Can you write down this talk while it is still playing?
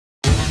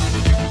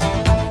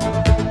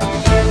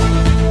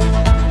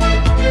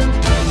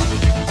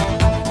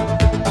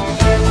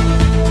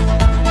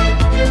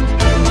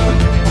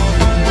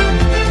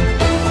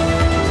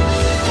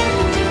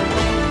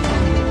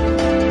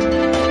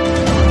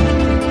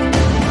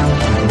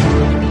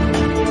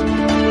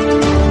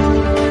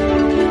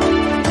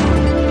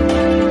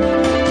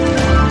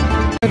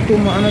to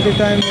Mahanadi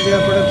Time Media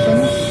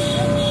Productions.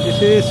 This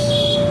is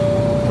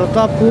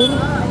Pratappur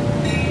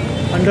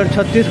under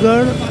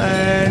Chhatishgarh,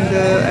 and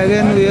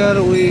again we are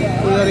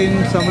in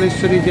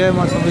Samaleswari, Jai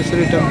Ma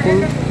Samaleswari temple,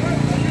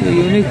 the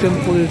unique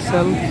temple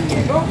itself,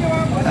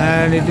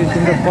 and it is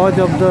in the pouch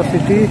of the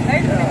city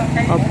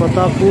of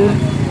Pratappur.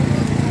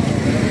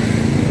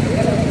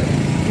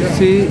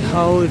 See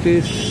how it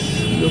is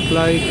look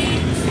like.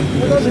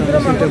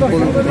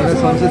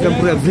 Samaleswari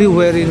temple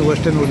everywhere in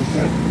Western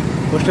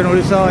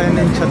Odisha and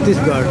in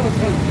Chhatishgarh,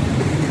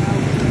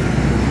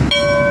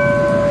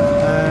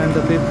 and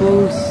the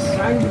peoples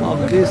of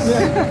this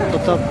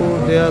Pratappur,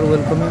 they are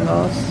welcoming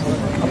us.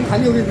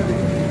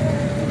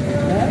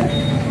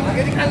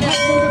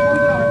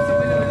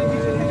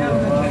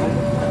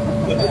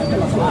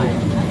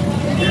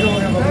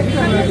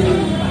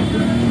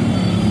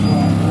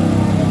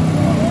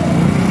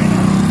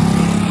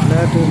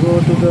 Let us go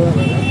to the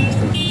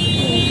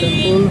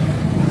temple.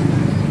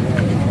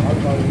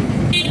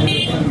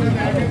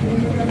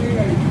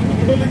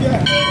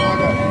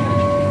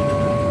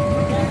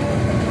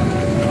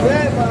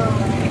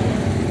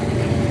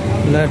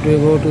 Let me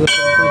go to the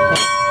temple.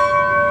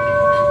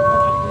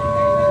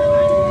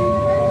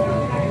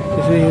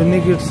 This is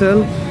unique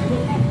itself.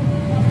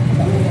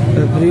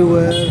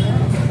 Everywhere.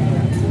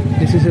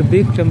 This is a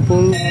big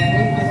temple.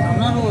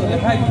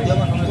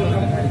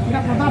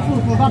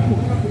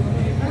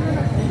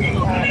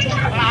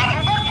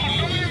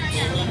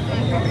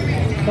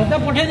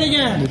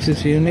 This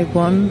is a unique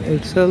one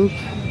itself.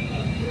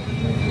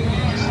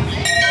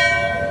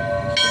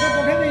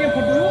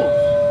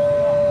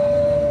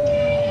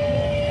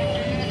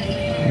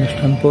 This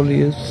temple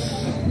is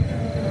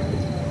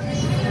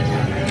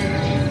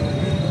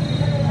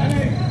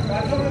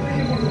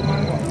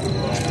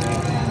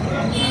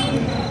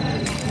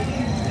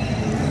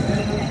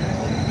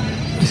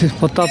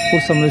Pratappur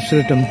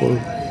Samaleswari temple.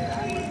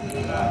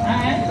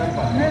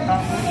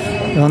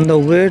 On the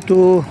way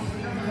to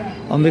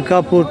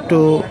Ambikapur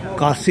to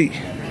Kasi.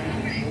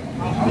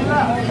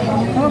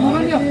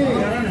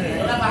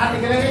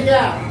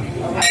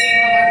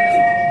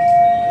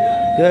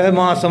 Jai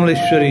Ma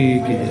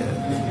Samaleswari ki jai.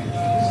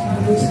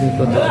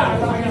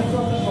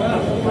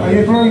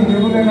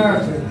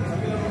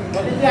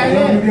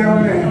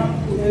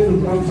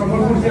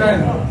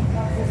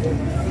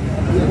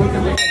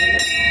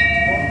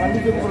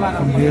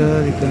 Here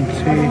you can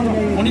see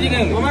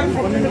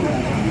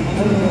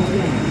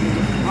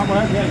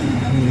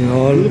we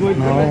all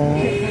now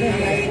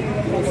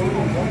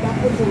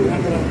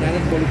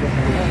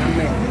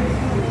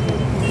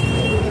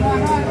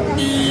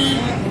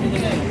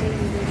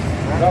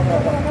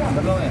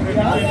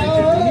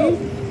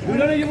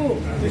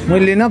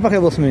लेना पड़े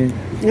बस में.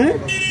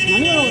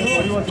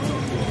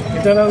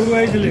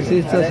 This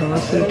is the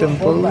Samaleswari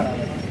temple,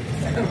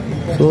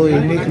 so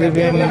uniquely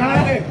been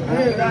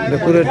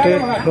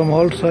decorated from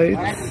all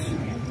sides.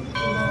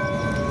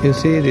 You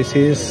see, this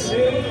is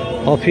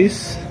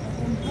office,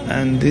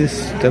 and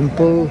this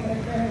temple,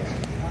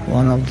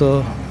 one of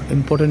the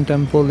important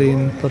temple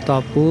in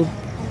Pratappur.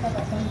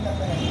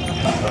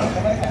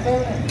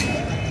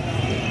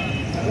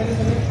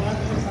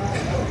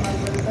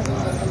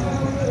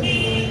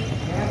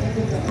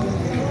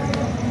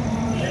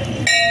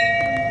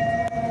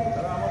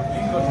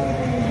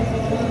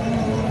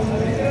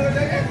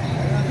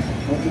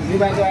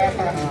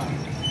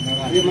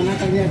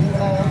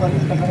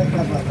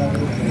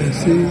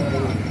 See,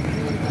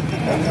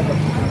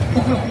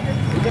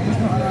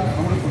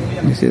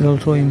 this is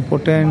also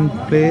important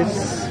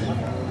place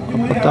of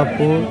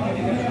Pratappur,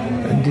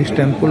 and this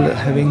temple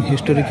having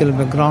historical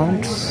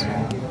backgrounds.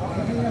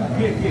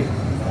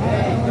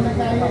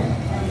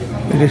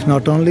 It is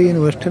not only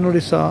in Western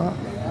Odisha,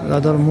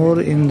 rather more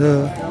in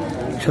the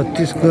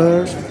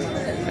Chhattisgarh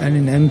and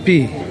in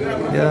MP.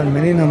 There are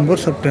many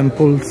numbers of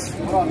temples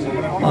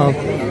of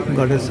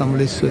Goddess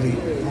Samaleswari.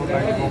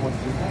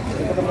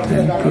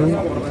 Thank you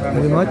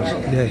very much.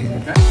 Jai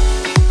Hind.